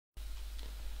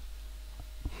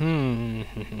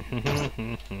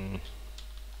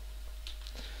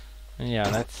Yeah,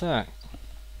 let's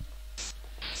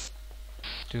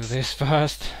do this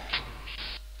first.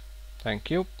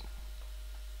 Thank you.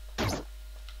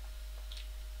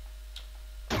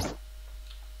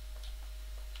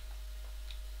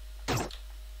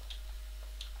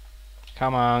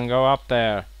 Come on, go up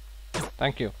there.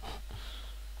 Thank you.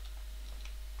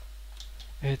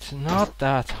 It's not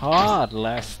that hard,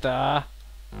 Lester.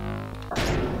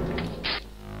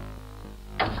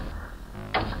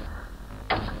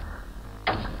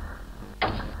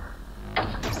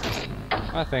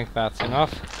 I think that's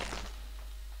enough.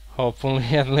 Hopefully,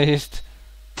 at least.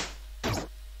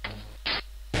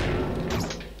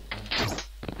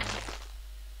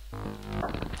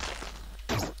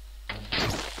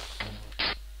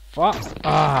 Fuck!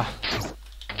 Ah!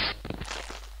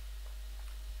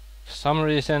 For some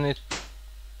reason it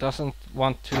doesn't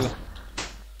want to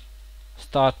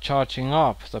start charging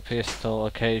up the pistol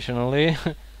occasionally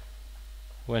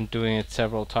when doing it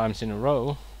several times in a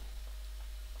row.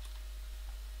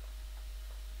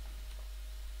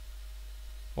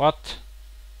 What?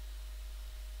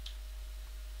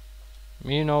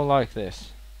 Me no like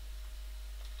this.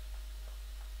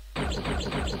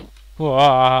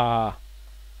 Wah!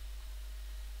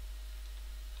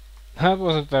 That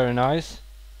wasn't very nice.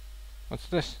 What's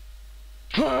this?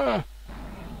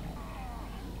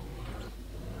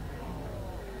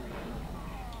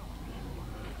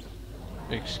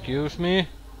 Excuse me?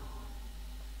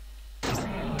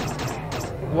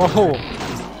 Whoa!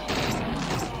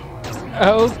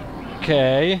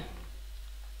 Okay.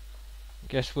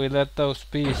 Guess we let those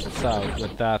beasts out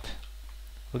with that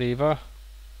lever.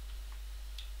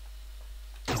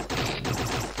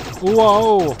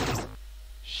 Whoa!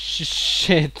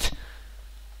 Shit!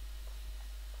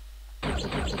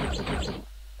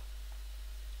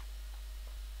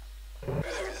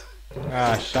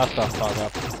 Ah, shut the fuck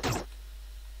up.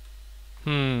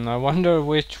 I wonder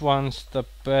which one's the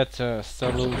better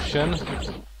solution.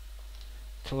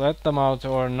 To let them out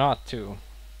or not to.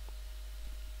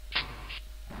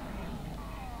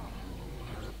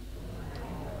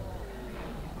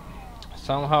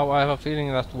 Somehow I have a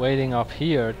feeling that waiting up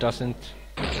here doesn't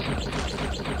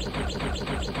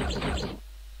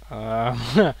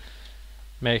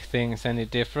make things any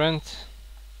different.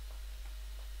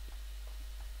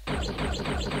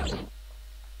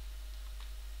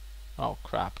 Oh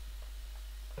crap.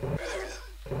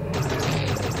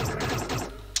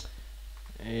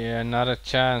 Yeah, not a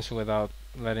chance without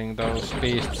letting those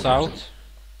beasts out.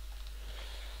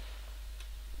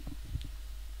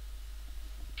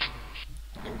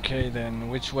 Okay then,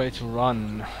 which way to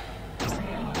run?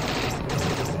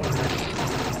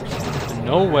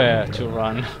 Nowhere to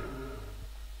run.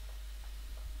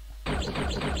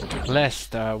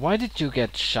 Lester, why did you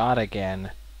get shot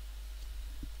again?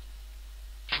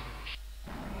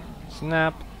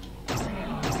 Snap.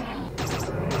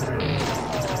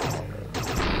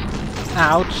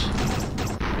 Ouch.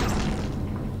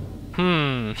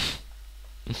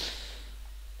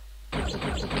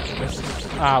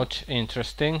 Ouch,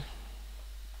 interesting.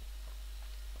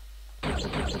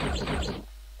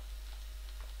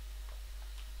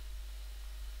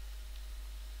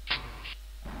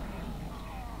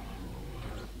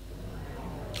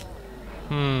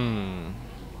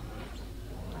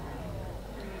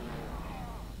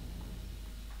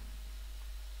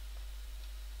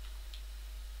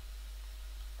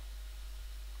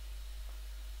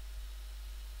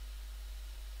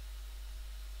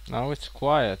 Now it's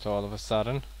quiet all of a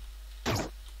sudden.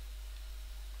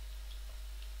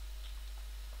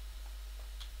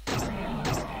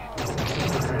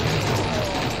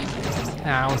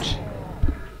 Ouch.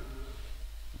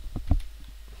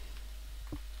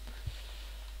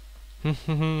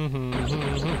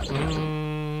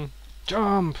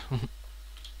 Jump!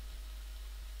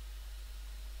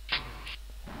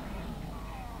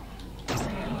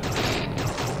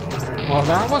 Well,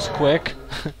 that was quick.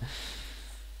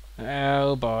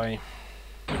 Oh boy.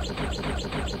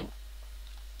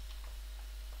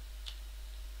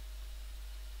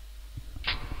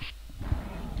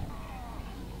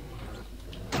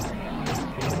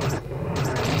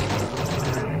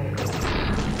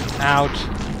 Ouch.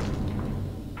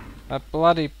 That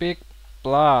bloody big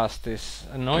blast is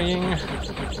annoying.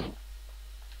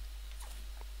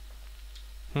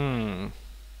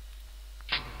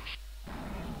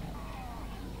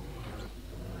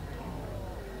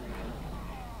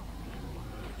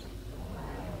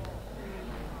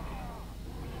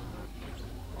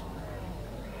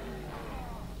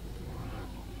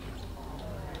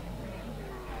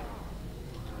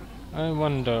 I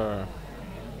wonder.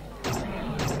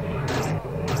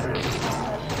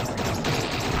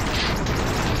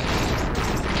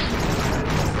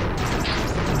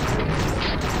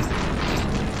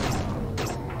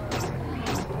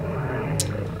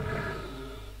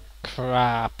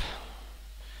 Crap.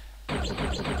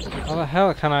 How the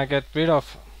hell can I get rid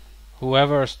of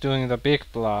whoever's doing the big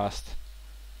blast?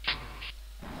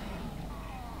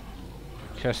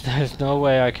 Because there's no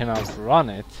way I can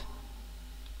outrun it.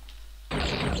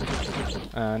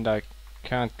 And I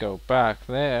can't go back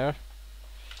there.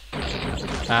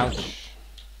 Ouch.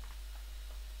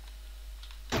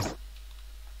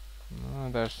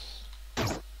 There's...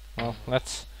 Well,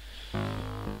 let's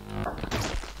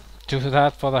do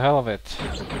that for the hell of it.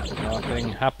 Nothing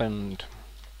happened.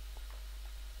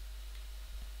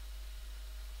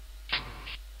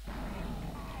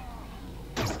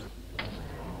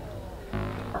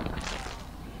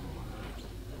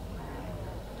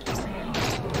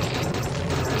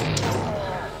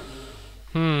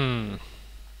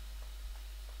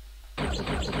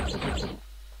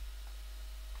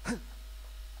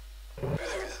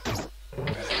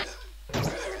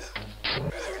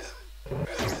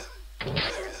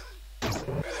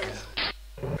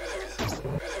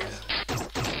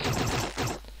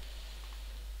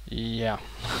 Yeah.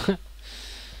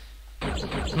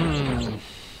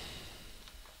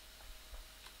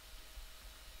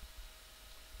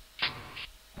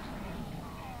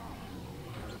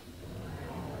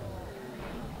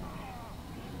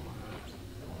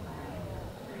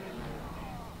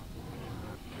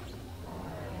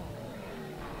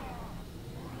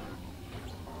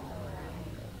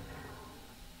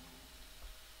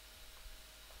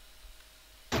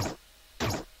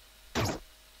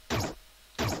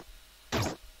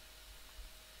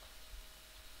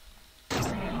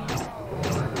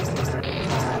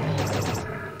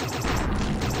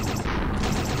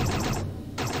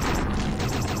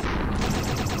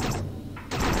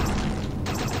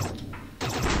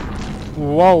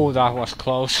 Whoa, that was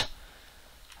close.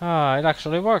 Ah, it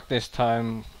actually worked this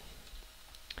time.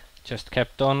 Just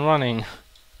kept on running.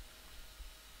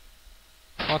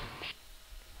 What?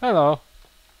 Hello.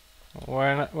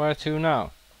 Where to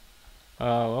now?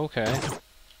 Oh, okay.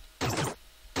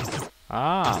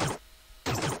 Ah.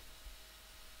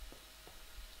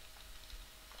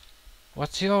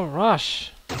 What's your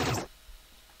rush?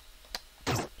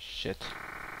 Shit.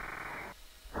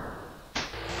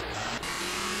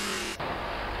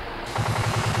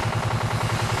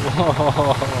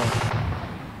 Whoa.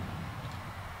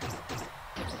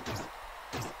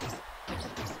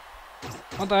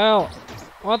 What the hell?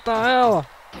 What the hell?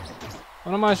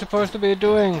 What am I supposed to be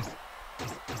doing?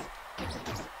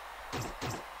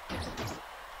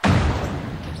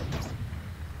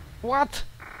 What?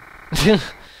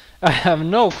 I have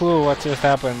no clue what just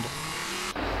happened.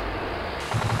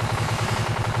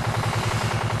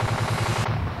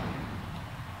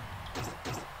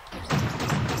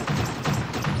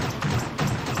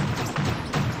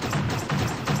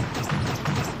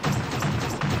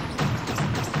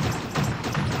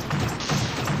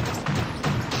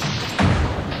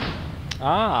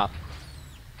 Ah.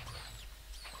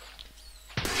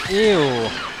 Ew.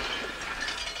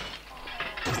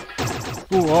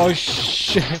 Ooh, oh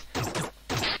shit.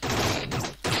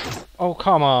 Oh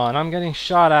come on, I'm getting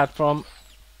shot at from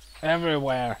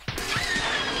everywhere.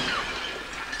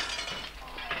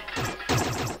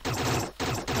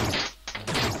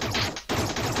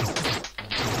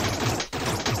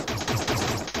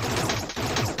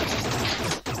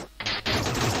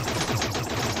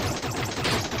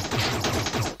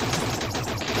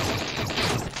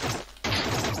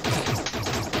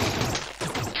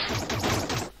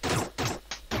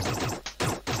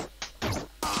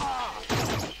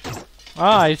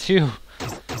 Ah, it's you.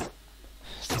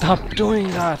 Stop doing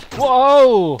that.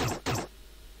 Whoa!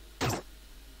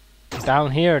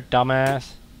 Down here,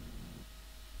 dumbass.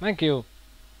 Thank you.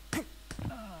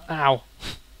 Ow.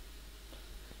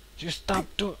 Just stop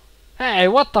doing... Hey,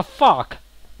 what the fuck?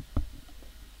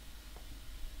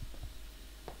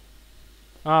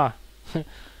 Ah.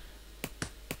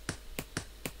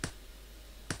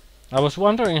 I was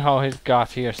wondering how he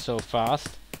got here so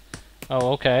fast.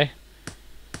 Oh, okay.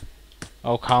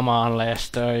 Oh, come on,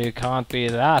 Lester, you can't be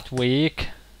that weak.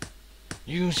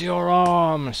 Use your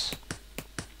arms!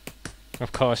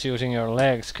 Of course, using your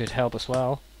legs could help as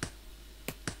well.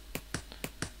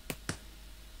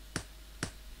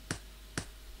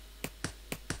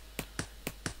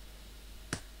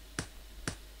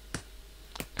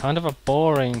 Kind of a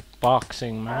boring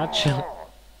boxing match.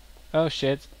 Oh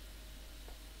shit.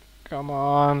 Come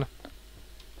on.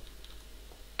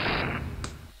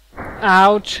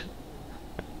 Ouch!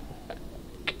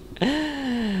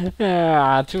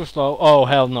 Yeah, too slow. Oh,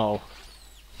 hell no.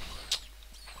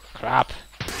 Crap.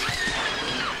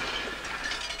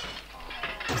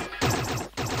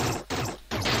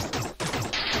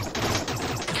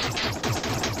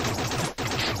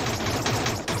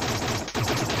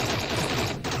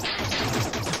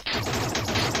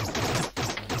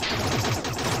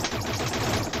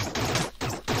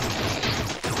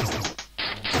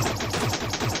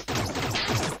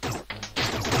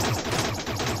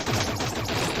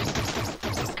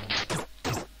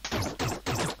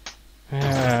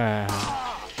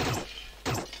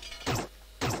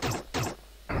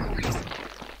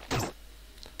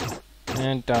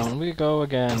 And down we go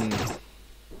again.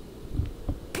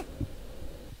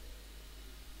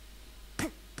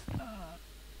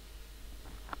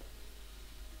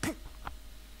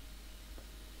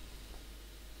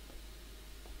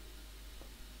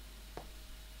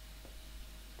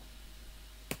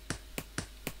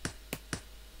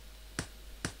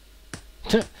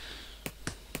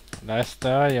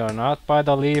 Lester, you're not by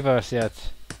the levers yet.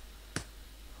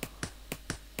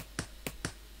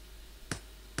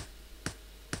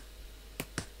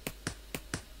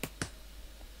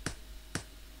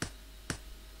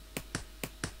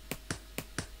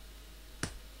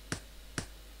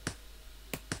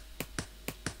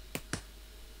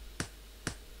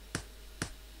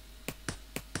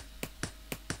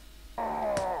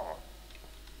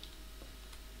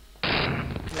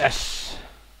 Yes!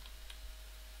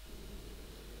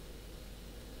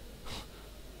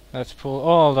 Let's pull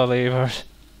all the levers.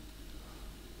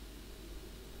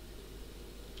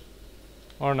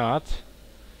 Or not.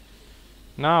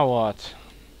 Now what?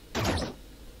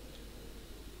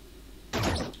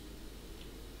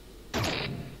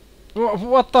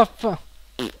 What the fu-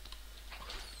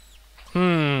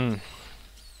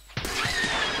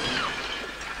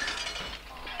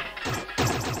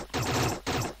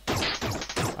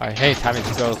 I hate having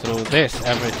to go through this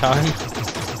every time.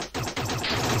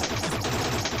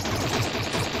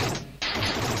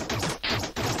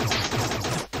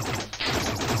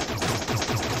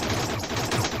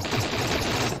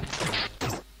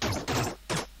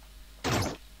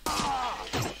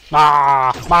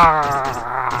 Bah,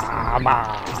 bah,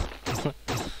 bah.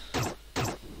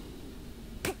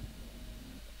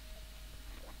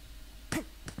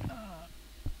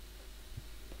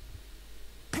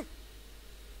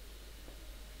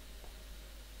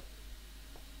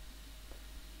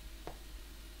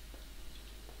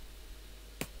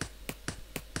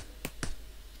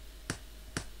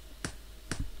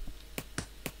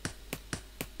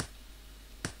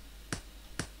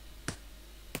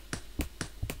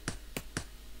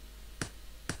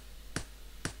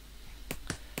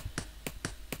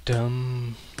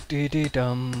 Dum dee dee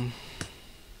dum.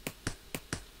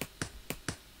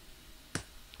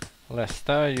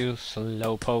 Lester, you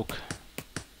slowpoke.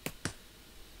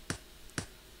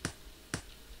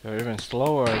 You're even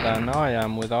slower than I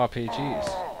am with RPGs.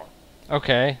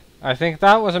 Okay, I think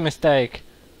that was a mistake.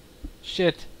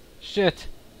 Shit, shit,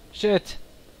 shit.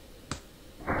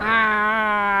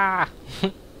 Ah!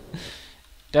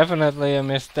 Definitely a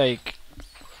mistake.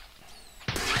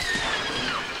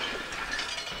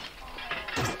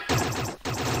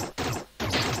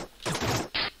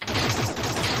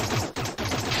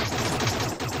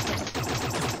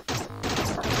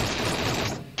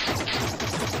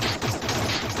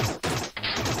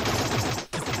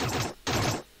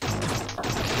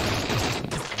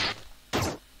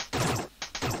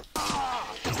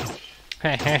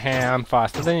 Hehehe, I'm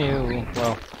faster than you.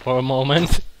 Well, for a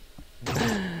moment.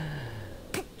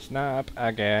 Snap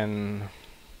again.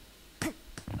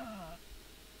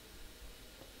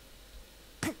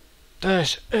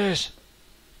 This is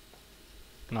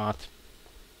not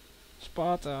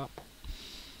Sparta.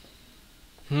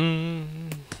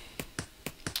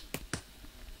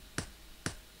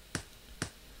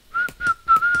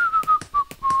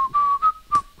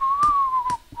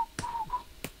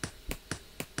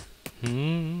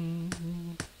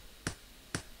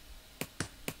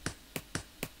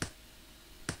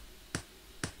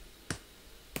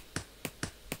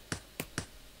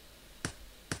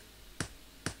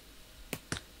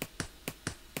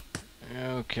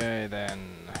 Okay then.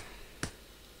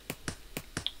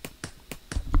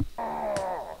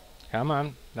 Come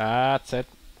on, that's it.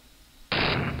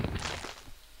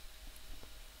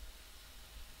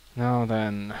 Now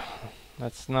then,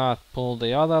 let's not pull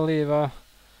the other lever.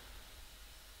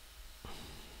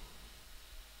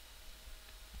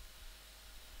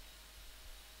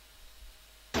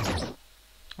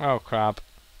 Oh crap.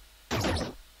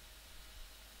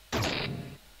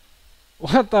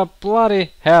 What the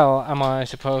bloody hell am I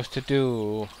supposed to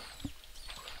do?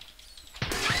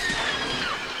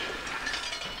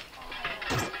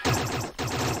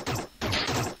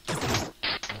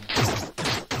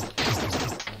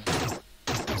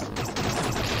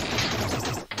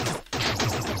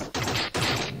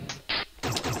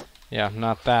 Yeah,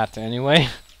 not that anyway.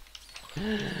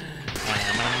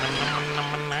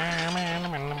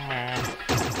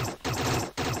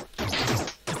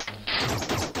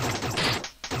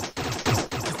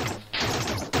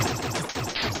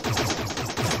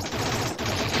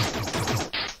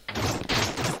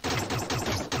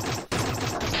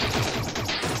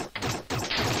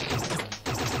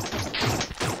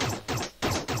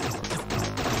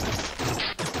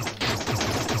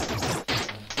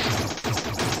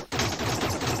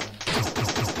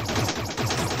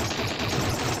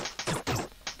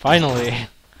 Finally!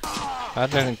 That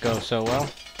didn't go so well.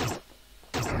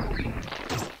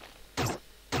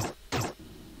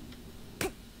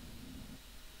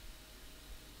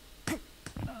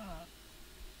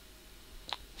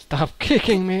 Stop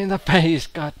kicking me in the face,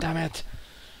 god damn it!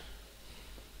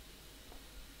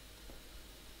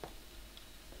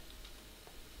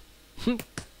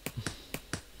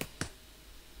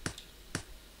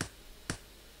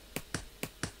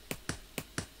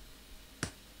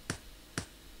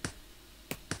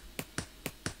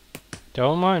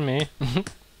 Don't mind me.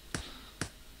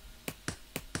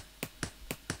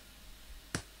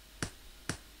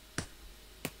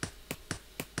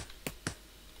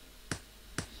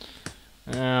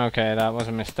 Okay, that was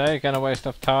a mistake and a waste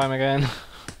of time again.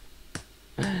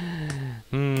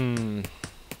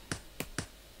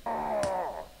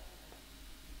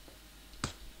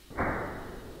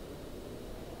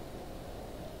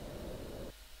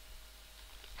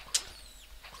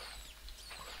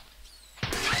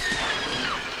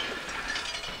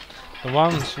 The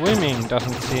one swimming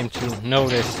doesn't seem to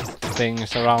notice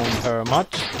things around her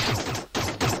much.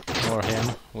 Or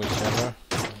him, whichever.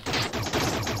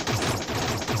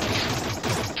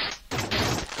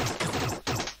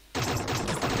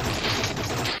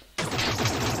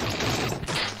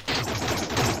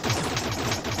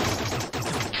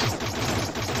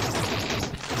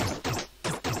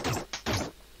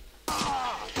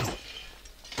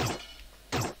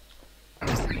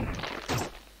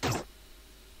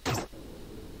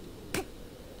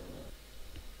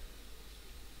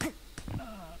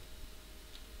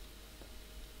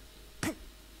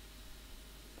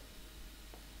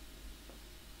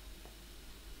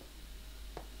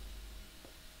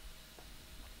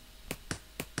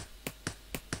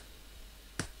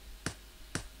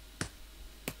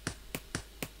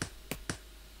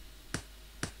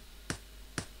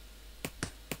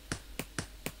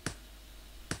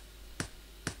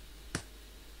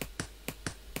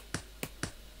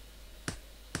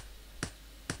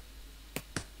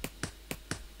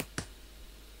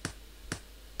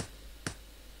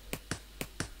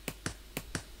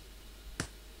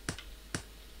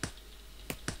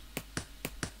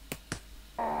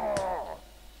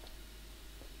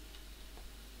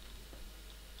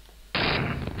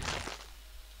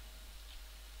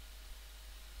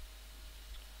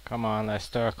 Come on,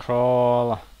 Lester,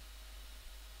 crawl.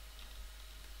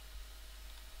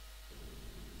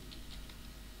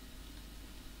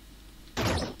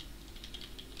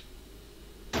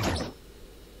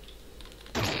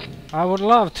 I would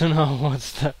love to know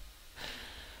what's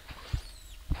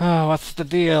the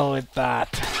deal with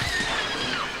that.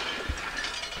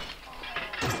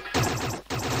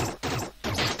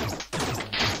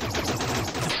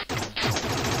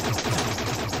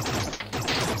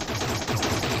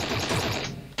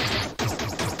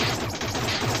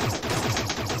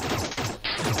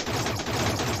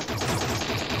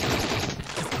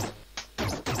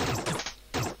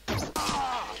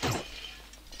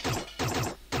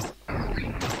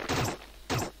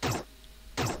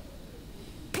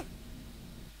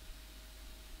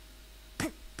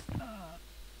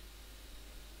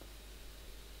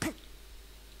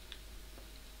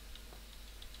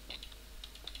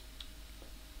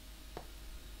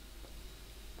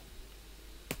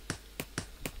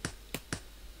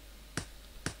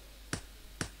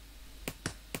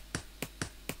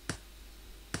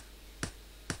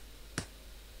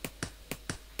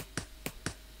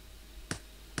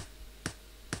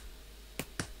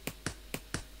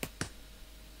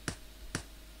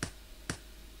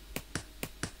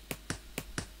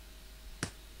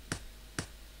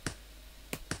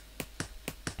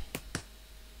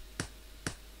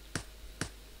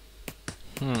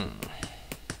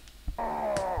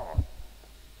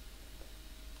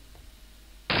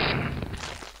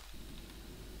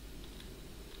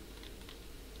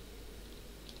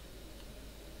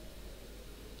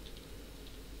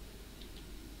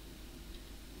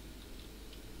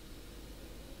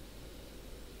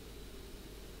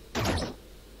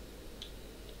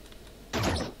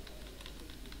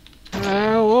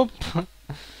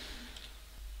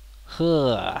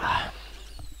 Whoop.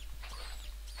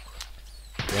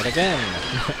 Yet again.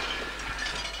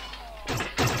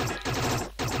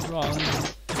 Run.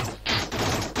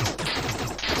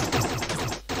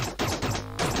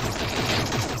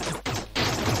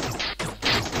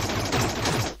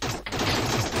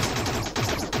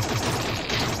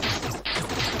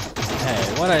 Hey,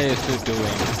 what are you two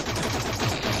doing?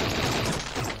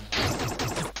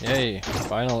 Yay,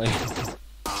 finally.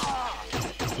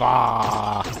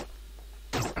 Ah.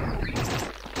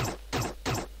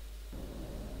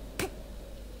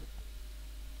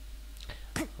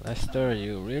 Lester,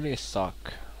 you really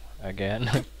suck.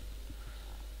 Again.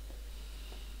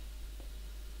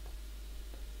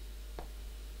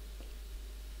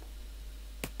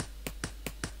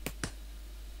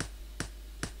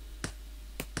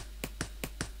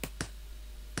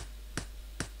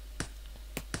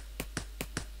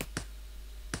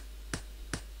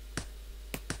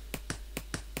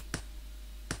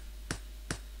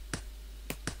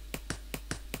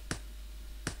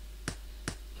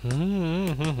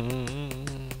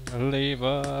 Leave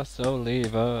us, oh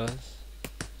leave us.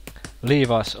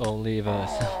 Leave us, oh leave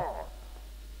us.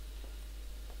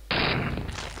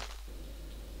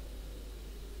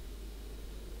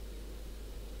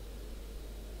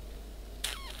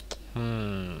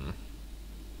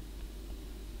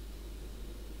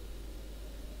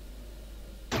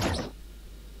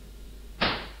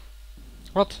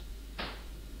 What?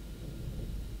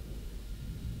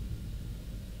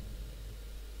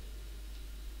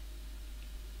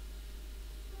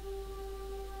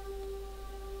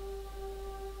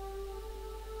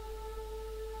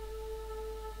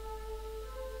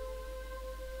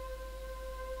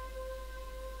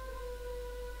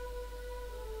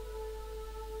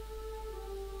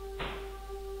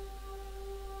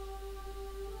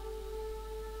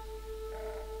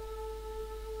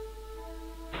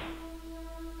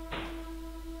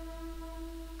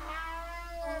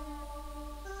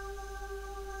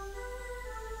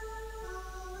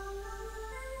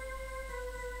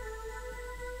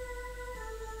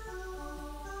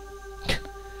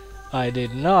 I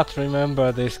did not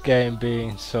remember this game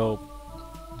being so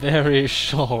very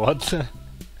short.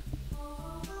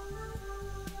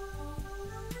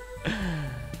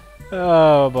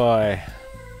 Oh boy.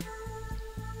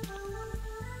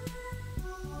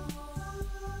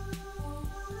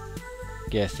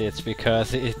 Guess it's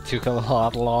because it took a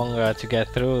lot longer to get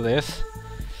through this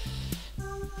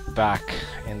back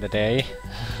in the day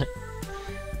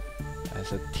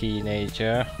as a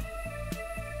teenager.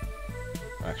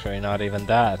 Actually, not even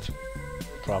that.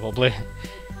 Probably.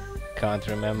 Can't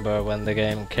remember when the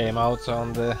game came out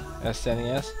on the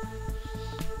SNES.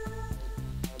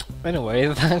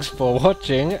 Anyway, thanks for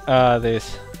watching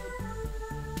this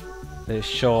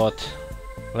short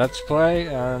Let's Play,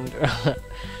 and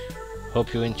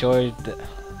hope you enjoyed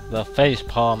the face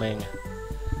palming.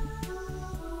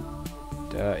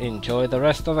 Enjoy the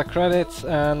rest of the credits,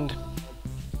 and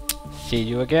see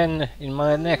you again in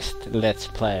my next Let's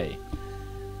Play.